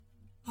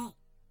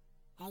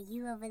Hey,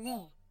 you over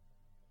there.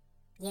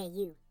 Yeah,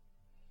 you.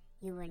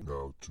 You were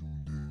Now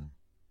tuned in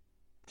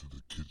to the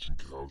Kitchen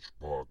Couch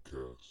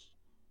Podcast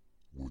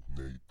with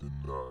Nathan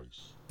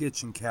Nice.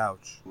 Kitchen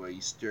Couch. Where you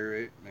stir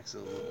it, mix a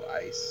little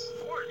ice.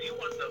 Of course, you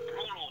want the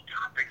brutal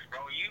topics, bro.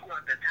 You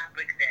want the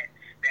topics that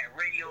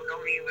radio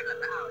don't even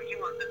allow. You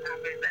want the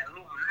topics that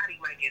Illuminati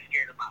might get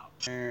scared about.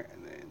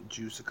 And then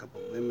juice a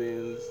couple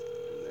lemons,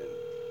 and then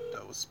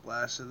throw a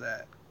splash of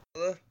that.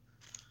 Man,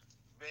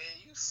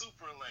 you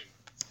super late.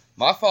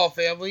 My fault,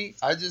 family.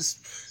 I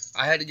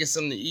had to get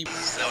something to eat.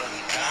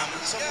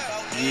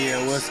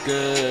 Yeah, what's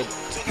good?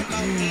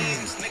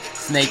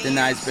 It's Nathan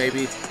Nice,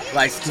 baby.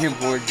 Like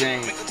Skimboard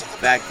James.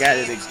 Back at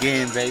it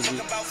again, baby.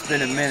 It's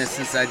been a minute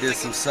since I did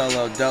some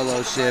solo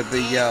dolo shit,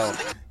 but yo.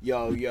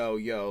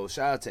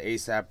 Shout out to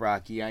ASAP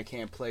Rocky. I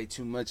can't play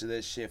too much of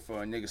this shit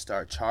for a nigga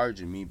start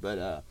charging me,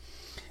 but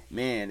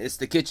man, it's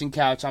the Kitchen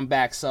Couch. I'm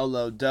back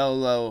solo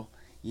dolo.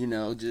 You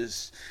know,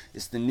 just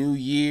it's the new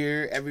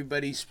year.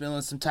 Everybody's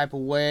feeling some type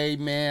of way,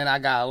 man. I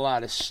got a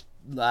lot of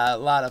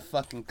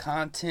fucking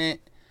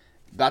content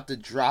about to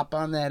drop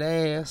on that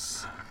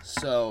ass.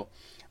 So,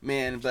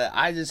 man, but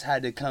I just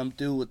had to come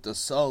through with the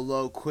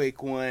solo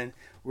quick one,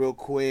 real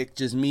quick.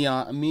 Just me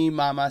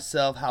by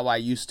myself, how I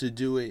used to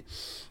do it.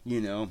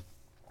 You know,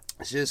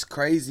 it's just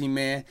crazy,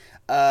 man.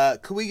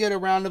 Could we get a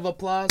round of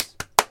applause?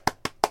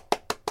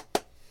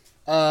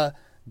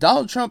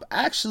 Donald Trump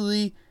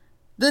actually.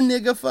 The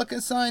nigga fucking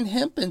signed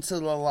hemp into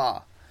the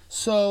law.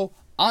 So,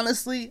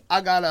 honestly,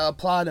 I gotta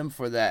applaud him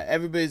for that.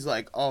 Everybody's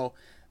like, oh,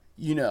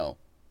 you know,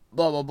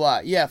 blah, blah, blah.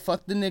 Yeah,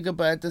 fuck the nigga,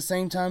 but at the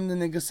same time, the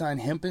nigga signed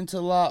hemp into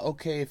law.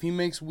 Okay, if he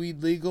makes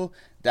weed legal,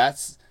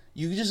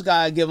 you just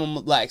gotta give him,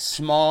 like,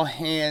 small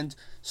hand,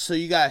 so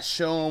you gotta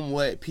show him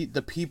what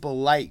the people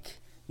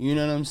like. You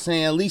know what I'm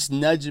saying? At least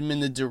nudge him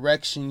in the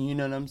direction, you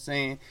know what I'm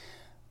saying?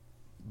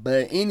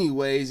 But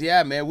anyways,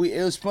 yeah, man,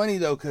 it was funny,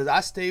 though, because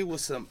I stayed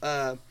with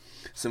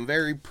some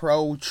very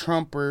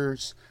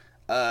pro-Trumpers,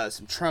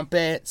 some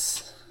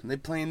trumpets. They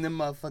playing them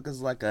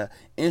motherfuckers like a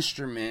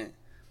instrument.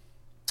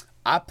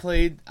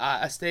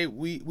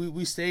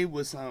 We stayed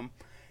with some,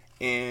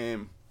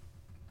 and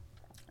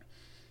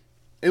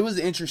it was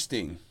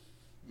interesting.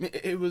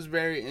 It was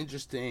very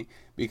interesting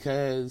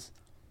because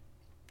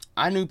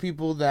I knew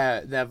people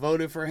that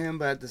voted for him,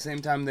 but at the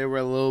same time they were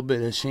a little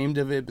bit ashamed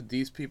of it, but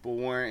these people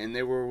weren't, and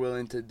they were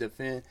willing to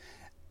defend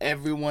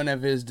every one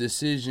of his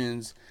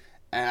decisions.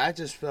 And I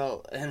just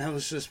felt, and it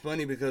was just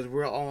funny because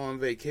we're all on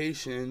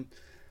vacation,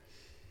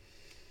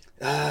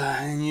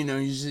 and you know,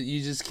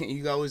 you just can't.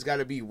 You always got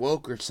to be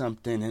woke or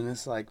something. And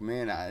it's like,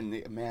 man,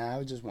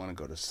 I just want to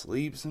go to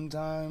sleep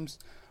sometimes,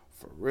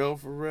 for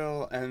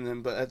real. And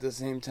then, but at the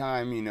same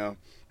time, you know,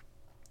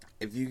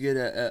 if you get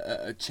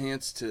a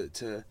chance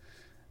to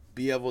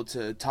be able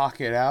to talk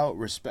it out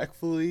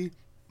respectfully,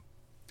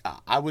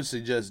 I would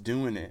suggest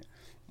doing it.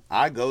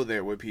 I go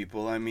there with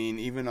people. I mean,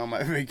 even on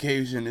my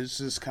vacation, it's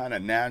just kind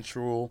of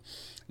natural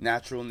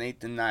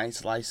Nathan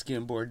Nice, light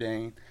skin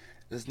Bourdain.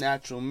 It's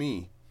natural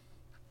me.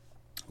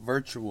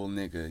 Virtual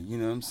nigga, you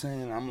know what I'm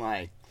saying? I'm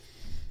like,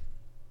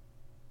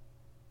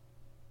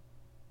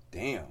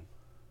 damn.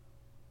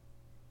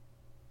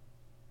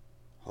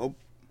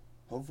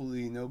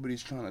 Hopefully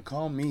nobody's trying to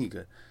call me.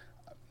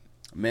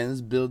 Man,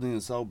 this building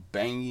is so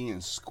bangy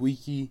and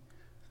squeaky.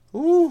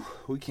 Ooh,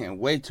 we can't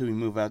wait till we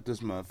move out this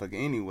motherfucker.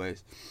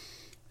 Anyways.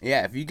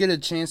 Yeah, if you get a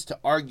chance to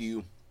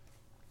argue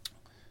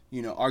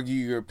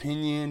your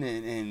opinion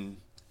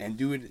and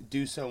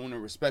do so in a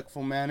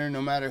respectful manner,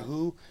 no matter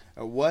who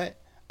or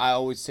what, I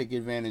always take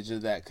advantage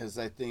of that because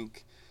I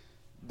think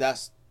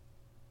that's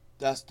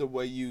the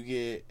way you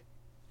get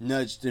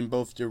nudged in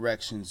both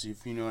directions,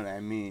 if you know what I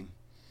mean.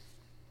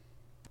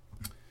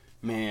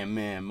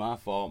 Man, my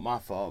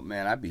fault,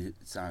 man. I be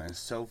sounding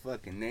so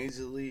fucking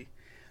nasally,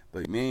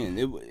 but man,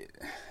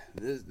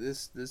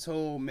 This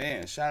whole,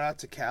 man, shout out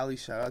to Cali,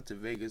 shout out to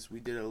Vegas. We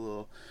did a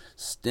little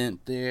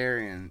stint there,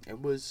 and it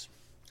was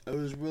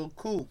real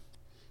cool.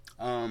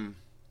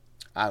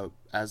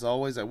 As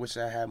always, I wish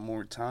I had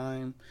more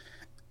time.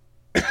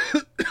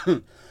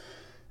 A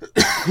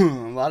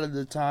lot of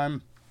the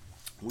time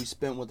we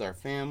spent with our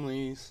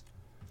families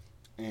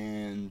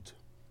and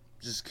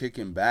just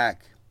kicking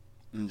back,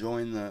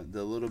 enjoying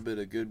the little bit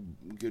of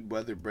good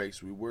weather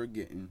breaks we were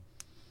getting.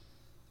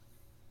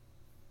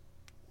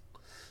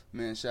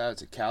 Man, shout out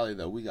to Cali,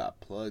 though. We got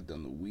plugged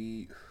on the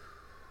weed.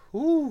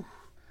 Whew.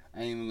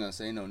 I ain't even gonna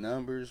say no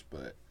numbers,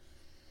 but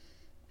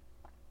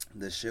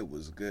the shit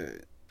was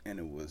good. And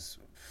it was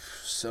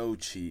so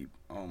cheap.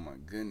 Oh my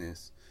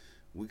goodness.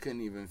 We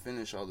couldn't even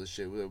finish all the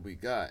shit that we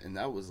got. And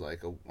that was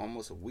like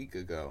almost a week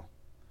ago.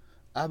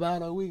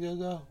 About a week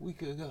ago.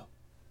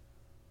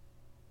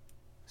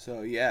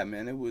 So yeah,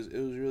 man, it was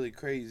really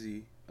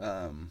crazy.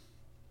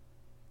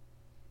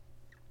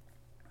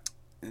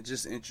 It's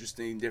just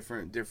interesting,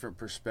 different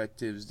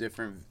perspectives,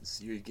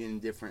 you're getting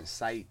different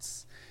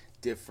sights,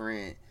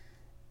 different,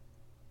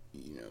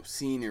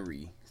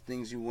 scenery,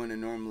 things you wouldn't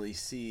normally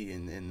see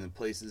in the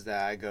places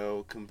that I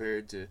go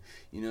compared to,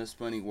 it's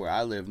funny, where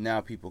I live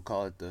now, people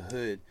call it the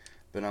hood,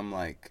 but I'm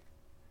like,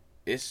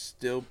 it's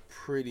still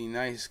pretty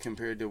nice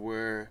compared to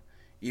where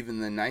even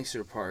the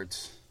nicer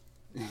parts,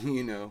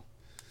 you know.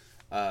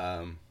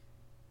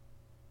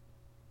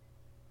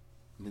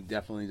 We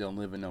definitely don't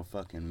live in no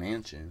fucking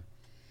mansion.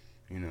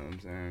 You know what I'm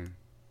saying?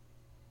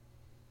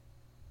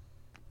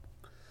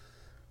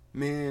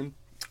 Man,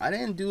 I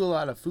didn't do a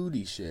lot of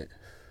foodie shit.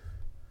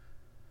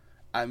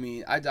 I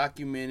mean, I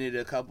documented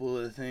a couple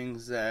of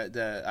things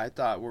that I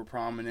thought were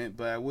prominent,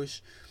 but I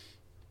wish.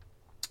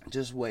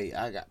 Just wait,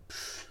 I got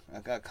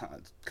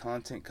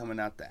content coming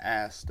out the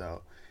ass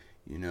though.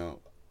 You know,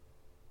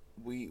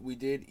 we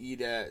did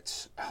eat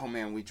at. Oh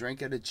man, we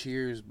drank at a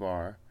Cheers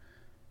bar.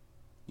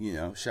 You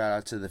know, shout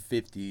out to the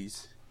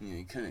 50s. You know,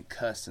 you couldn't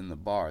cuss in the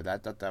bar. I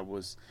thought that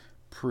was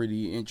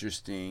pretty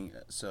interesting.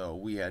 So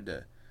we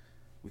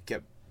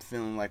kept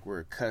feeling like we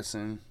were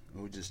cussing.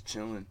 We were just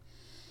chilling.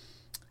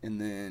 And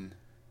then,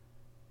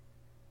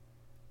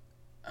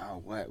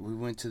 we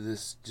went to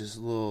this just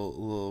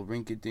little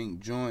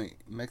rinky-dink joint,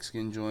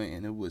 Mexican joint,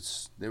 and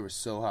they were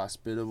so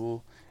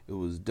hospitable. It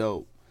was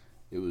dope.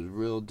 It was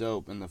real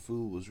dope, and the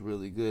food was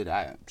really good.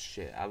 I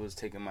was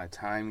taking my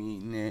time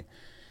eating it,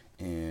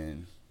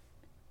 and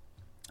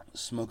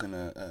smoking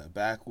a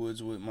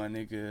backwoods with my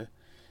nigga.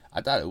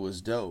 I thought it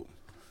was dope.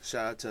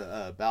 Shout out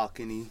to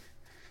Balcony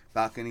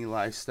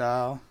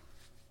Lifestyle.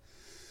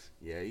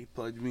 Yeah, he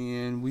plugged me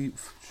in. We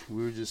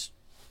were just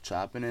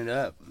chopping it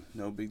up.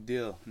 No big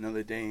deal.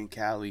 Another day in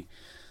Cali.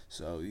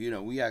 So, you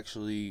know, we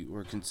actually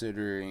were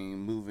considering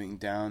moving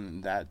down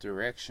in that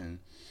direction.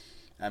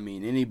 I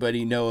mean,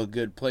 anybody know a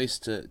good place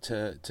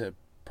to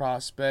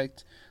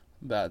prospect?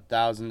 About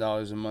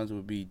 $1,000 a month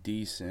would be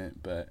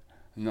decent, but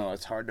no,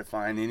 it's hard to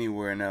find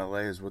anywhere in LA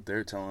is what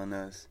they're telling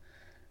us.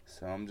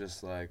 So I'm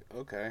just like,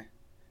 okay,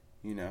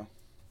 you know,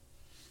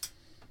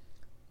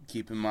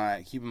 keeping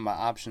my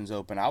options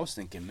open. I was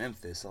thinking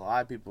Memphis. A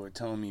lot of people are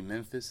telling me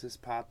Memphis is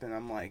popping.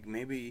 I'm like,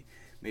 maybe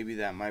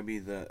that might be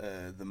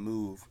the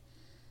move.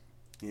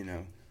 You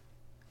know,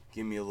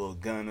 give me a little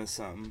gun or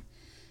something,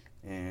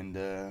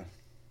 and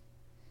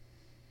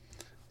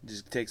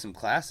just take some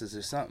classes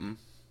or something.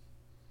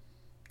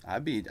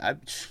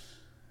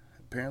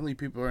 Apparently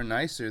people are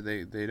nicer.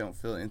 They don't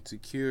feel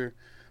insecure,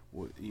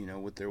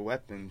 with their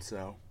weapons.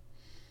 So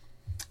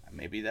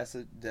maybe that's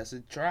a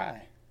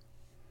try.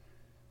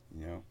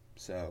 You know.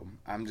 So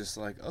I'm just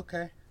like,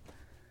 okay,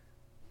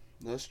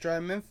 let's try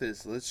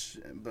Memphis.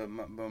 But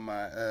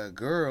my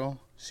girl,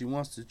 she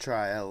wants to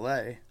try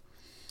LA.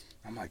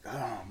 I'm like,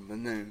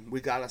 and then we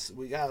got a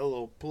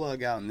little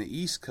plug out in the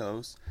East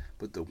Coast,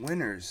 but the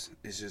winters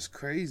is just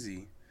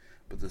crazy,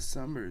 but the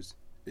summers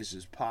is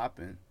just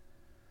popping.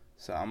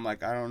 So I'm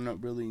like, I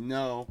don't really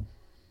know,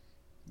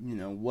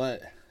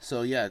 what.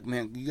 So yeah,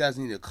 man, you guys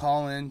need to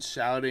call in,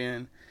 shout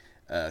in,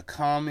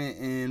 comment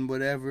in,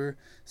 whatever,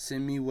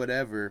 send me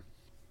whatever,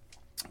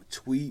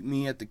 tweet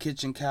me at the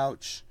kitchen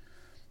couch,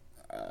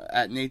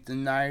 at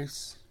Nathan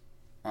Nice,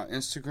 on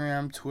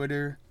Instagram,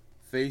 Twitter,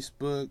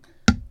 Facebook,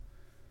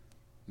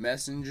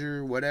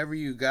 Messenger, whatever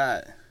you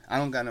got. I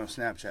don't got no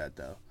Snapchat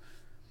though,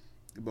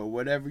 but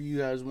whatever you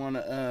guys want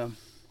to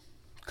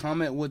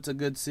comment, what's a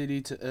good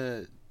city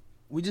to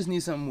we just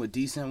need something with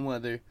decent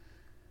weather,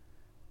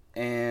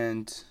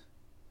 and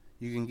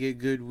you can get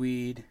good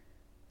weed,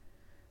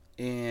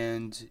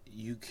 and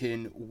you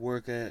can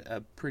work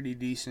a pretty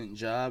decent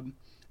job,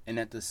 and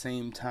at the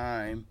same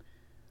time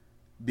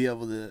be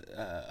able to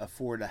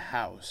afford a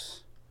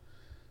house.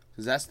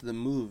 Because that's the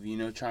move,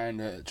 trying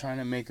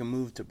to make a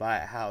move to buy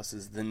a house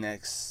is the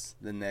next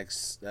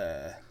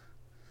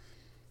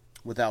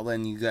without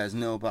letting you guys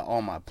know about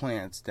all my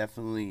plans.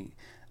 Definitely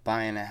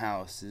buying a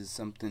house is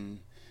something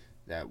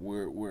that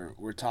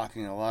we're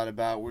talking a lot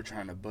about. We're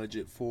trying to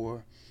budget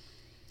for.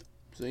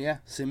 So yeah,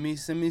 send me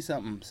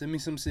something. Send me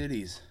some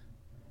cities.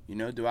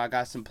 Do I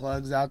got some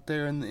plugs out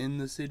there in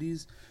the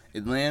cities?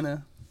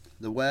 Atlanta,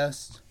 the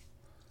West,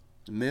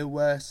 the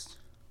Midwest.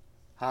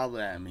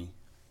 Holla at me.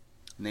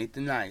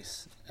 Nathan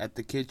Nice at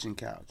the kitchen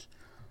couch.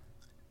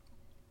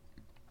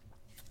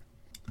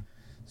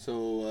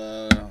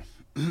 So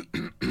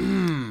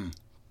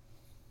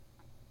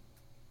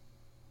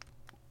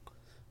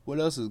what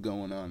else is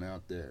going on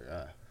out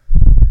there?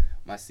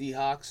 My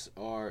Seahawks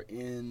are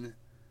in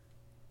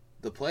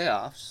the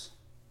playoffs.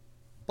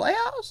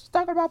 Playoffs?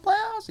 Talking about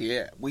playoffs?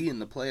 Yeah, we in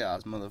the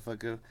playoffs,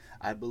 motherfucker.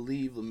 I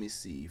believe, let me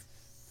see.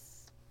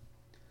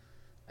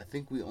 I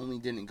think we only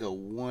didn't go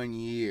 1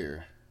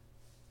 year.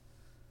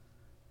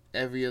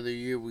 Every other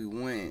year we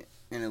went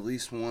and at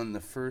least won the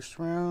first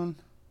round.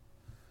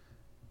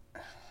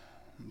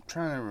 I'm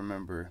trying to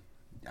remember.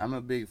 I'm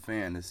a big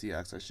fan of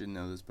Seahawks. I should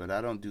know this, but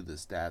I don't do the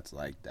stats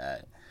like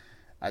that.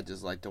 I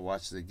just like to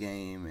watch the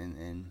game,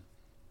 and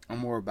I'm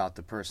more about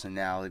the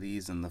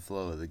personalities and the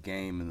flow of the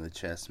game and the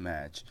chess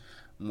match,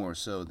 more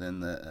so than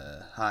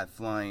the high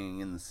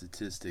flying and the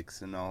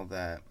statistics and all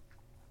that.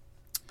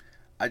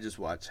 I just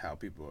watch how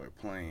people are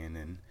playing,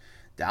 and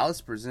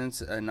Dallas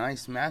presents a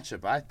nice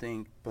matchup, I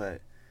think,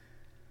 but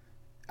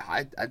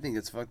I think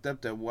it's fucked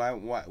up that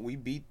why we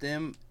beat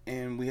them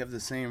and we have the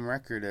same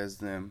record as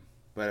them,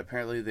 but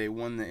apparently they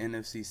won the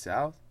NFC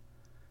South.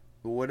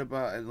 But what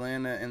about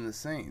Atlanta and the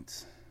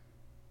Saints?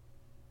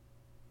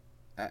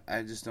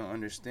 I just don't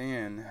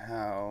understand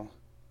how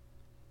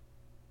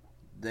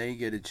they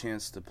get a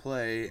chance to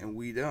play and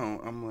we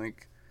don't. I'm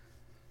like,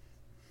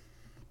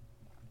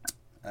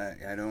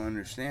 I don't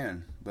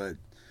understand. But,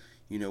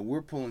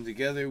 we're pulling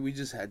together. We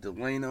just had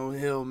Delano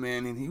Hill,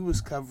 man, and he was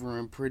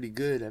covering pretty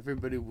good.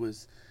 Everybody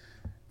was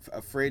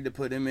afraid to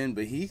put him in,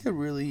 but he could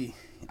really...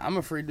 I'm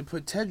afraid to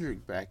put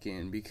Tedrick back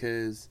in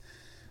because...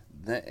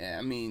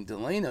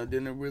 Delano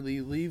didn't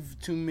really leave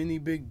too many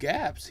big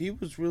gaps. He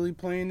was really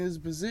playing his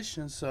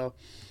position. So,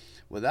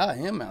 without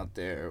him out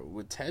there,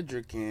 with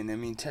Tedrick in,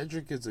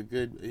 Tedrick is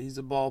he's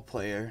a ball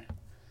player,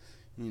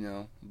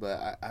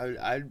 But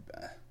I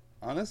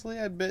honestly,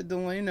 I'd bet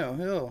Delano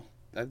Hill.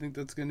 I think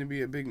that's going to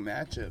be a big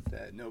matchup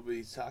that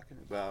nobody's talking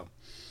about.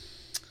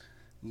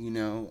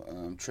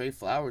 Trey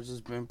Flowers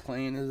has been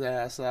playing his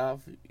ass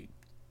off.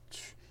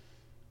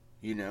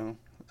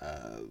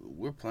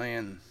 We're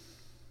playing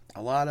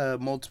a lot of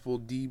multiple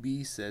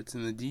DB sets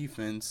in the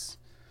defense.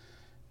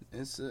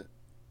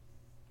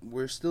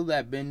 We're still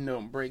that bend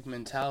don't break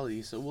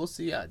mentality, so we'll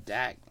see how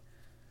Dak.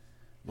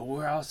 But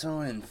we're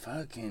also in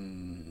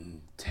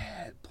fucking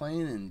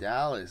playing in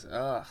Dallas.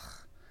 Ugh,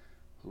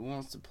 who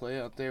wants to play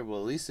out there?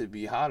 Well, at least it'd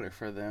be hotter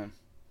for them.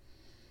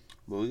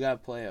 But we gotta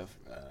play a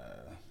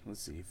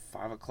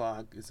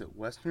 5:00. Is it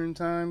Western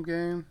time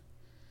game?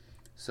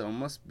 So it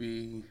must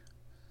be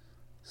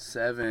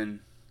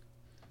 7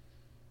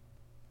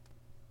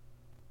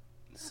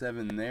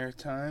 their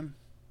time,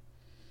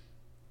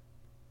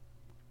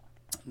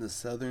 the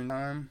Southern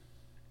time.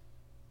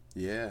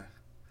 Yeah,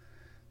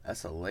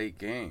 that's a late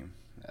game.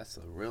 That's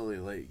a really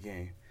late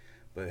game.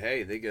 But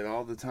hey, they get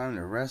all the time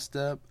to rest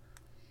up.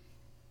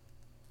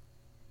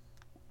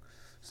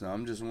 So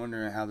I'm just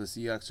wondering how the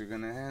Seahawks are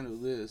gonna handle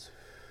this.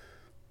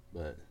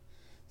 But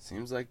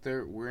seems like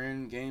we're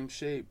in game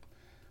shape.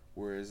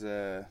 Whereas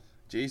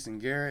Jason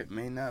Garrett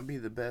may not be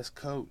the best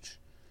coach.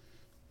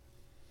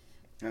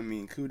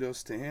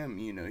 Kudos to him.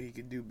 He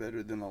could do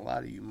better than a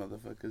lot of you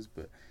motherfuckers,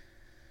 but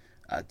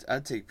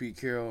I'd take Pete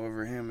Carroll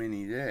over him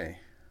any day.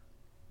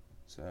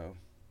 So,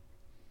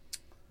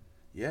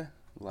 yeah,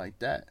 like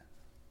that.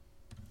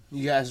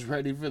 You guys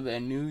ready for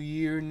that new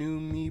year, new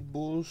me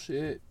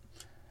bullshit?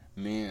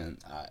 Man,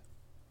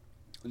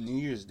 New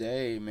Year's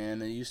Day,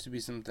 man, it used to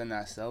be something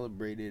I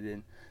celebrated,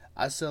 and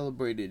I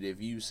celebrated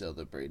if you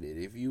celebrated.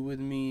 If you with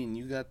me and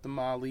you got the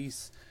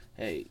mollies,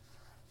 hey,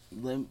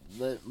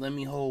 let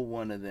me hold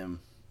one of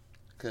them.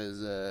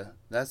 Because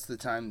that's the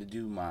time to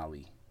do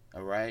Molly,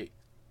 alright?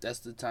 That's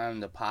the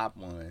time to pop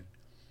one.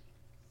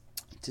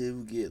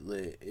 To get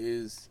lit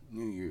is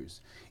New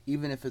Year's.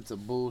 Even if it's a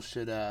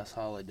bullshit-ass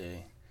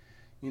holiday.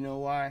 You know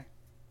why?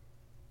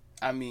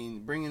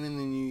 Bringing in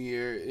the New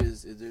Year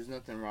there's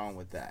nothing wrong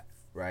with that,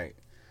 right?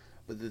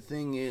 But the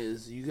thing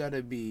is, you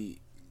gotta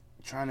be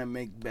trying to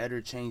make better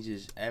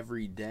changes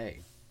every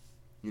day.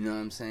 You know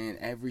what I'm saying?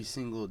 Every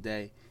single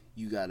day,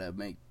 you gotta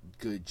make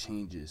good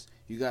changes.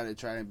 You gotta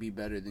try to be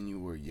better than you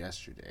were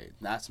yesterday.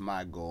 That's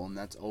my goal, and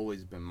that's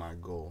always been my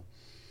goal.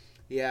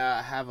 Yeah,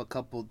 I have a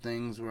couple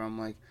things where I'm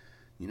like,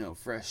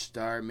 fresh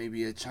start,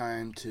 maybe a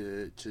time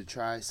to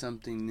try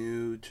something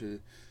new, to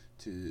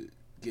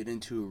get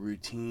into a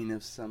routine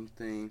of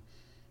something.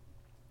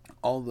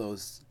 All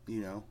those,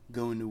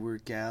 going to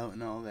work out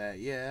and all that,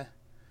 yeah.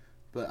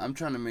 But I'm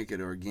trying to make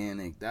it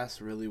organic.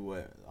 That's really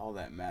what all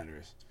that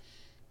matters.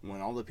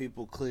 When all the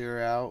people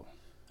clear out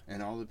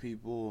and all the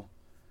people,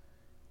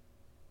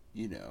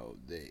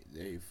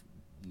 they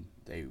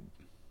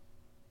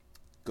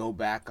go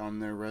back on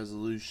their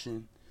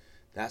resolution,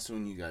 that's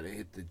when you gotta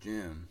hit the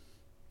gym.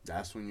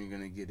 That's when you're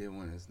gonna get it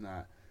when it's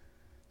not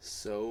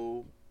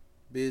so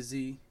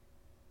busy.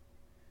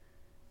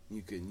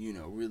 You can,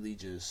 really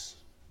just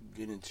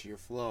get into your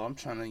flow. I'm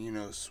trying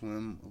to,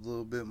 swim a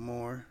little bit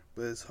more,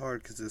 but it's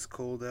hard because it's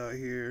cold out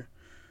here.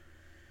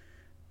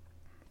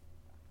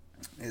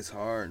 It's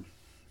hard.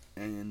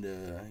 And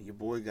your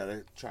boy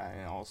gotta try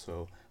and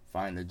also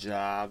find a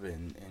job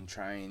and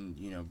try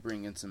and,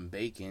 bring in some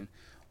bacon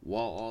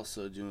while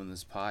also doing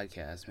this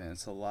podcast, man.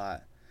 It's a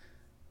lot.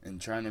 And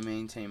trying to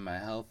maintain my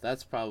health,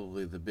 that's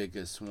probably the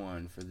biggest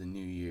one for the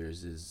New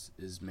Year's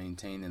is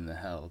maintaining the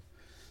health.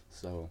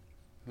 So,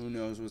 who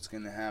knows what's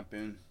going to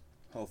happen.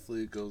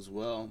 Hopefully it goes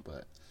well,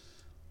 but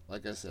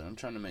like I said, I'm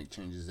trying to make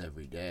changes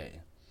every day.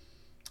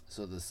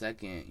 So the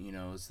second,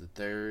 it's the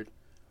third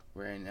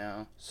right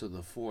now. So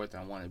the fourth,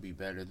 I want to be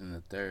better than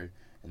the third.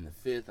 And the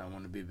fifth, I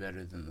want to be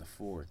better than the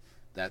fourth.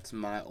 That's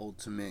my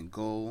ultimate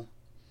goal.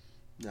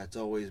 That's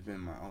always been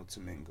my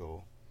ultimate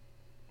goal.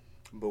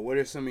 But what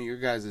are some of your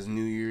guys'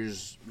 New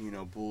Year's,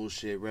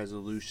 bullshit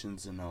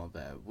resolutions and all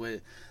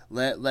that?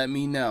 Let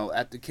me know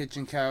at the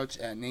kitchen couch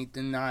at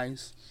Nathan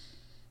Nice.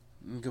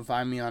 You can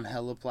find me on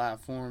Hellah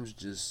platforms.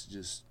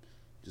 Just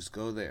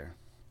go there.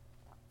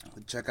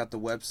 Check out the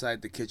website,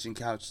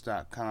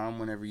 thekitchencouch.com,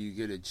 whenever you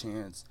get a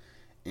chance.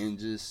 And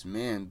just,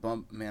 man,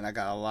 I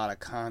got a lot of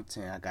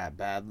content. I got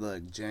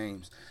Badluq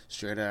James,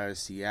 straight out of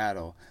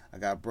Seattle. I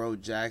got Bro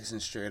Jackson,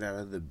 straight out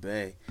of the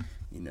Bay.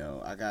 You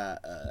know, I got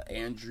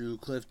Andrew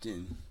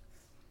Clifton.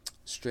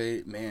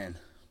 Straight man,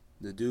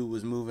 the dude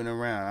was moving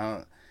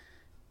around.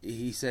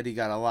 He said he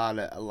got a lot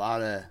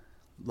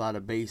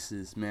of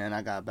bases, man.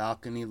 I got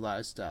Balcony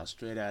Lifestyle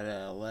straight out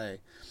of LA,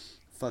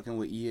 fucking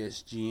with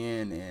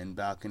ESGN and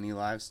Balcony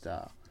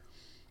Lifestyle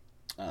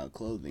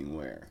clothing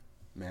wear.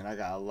 Man, I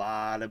got a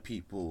lot of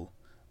people,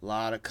 a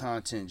lot of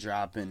content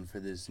dropping for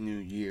this new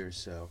year.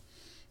 So,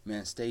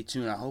 man, stay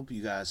tuned. I hope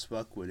you guys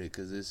fuck with it,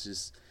 because this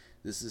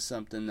is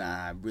something that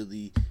I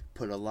really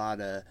put a lot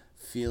of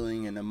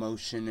feeling and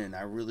emotion, and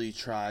I really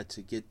try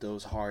to get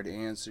those hard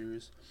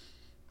answers.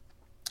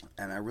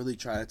 And I really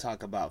try to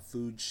talk about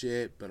food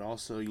shit, but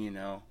also, you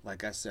know,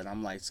 like I said,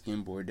 I'm light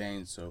skinned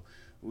Bourdain, so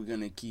we're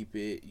gonna keep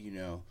it, you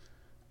know.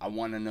 I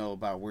want to know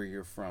about where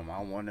you're from. I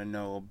want to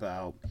know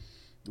about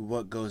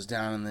what goes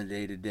down in the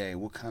day to day.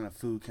 What kind of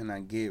food can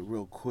I get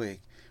real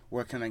quick?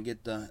 Where can I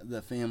get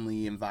the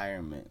family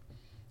environment?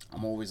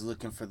 I'm always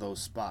looking for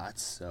those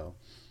spots. So,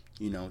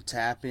 you know,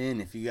 tap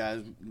in if you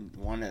guys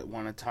want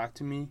to talk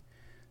to me.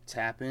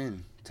 Tap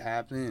in.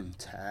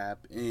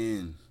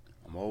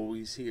 I'm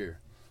always here.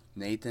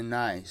 Nathan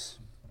Nice,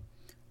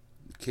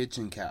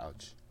 Kitchen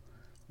Couch,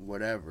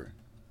 whatever.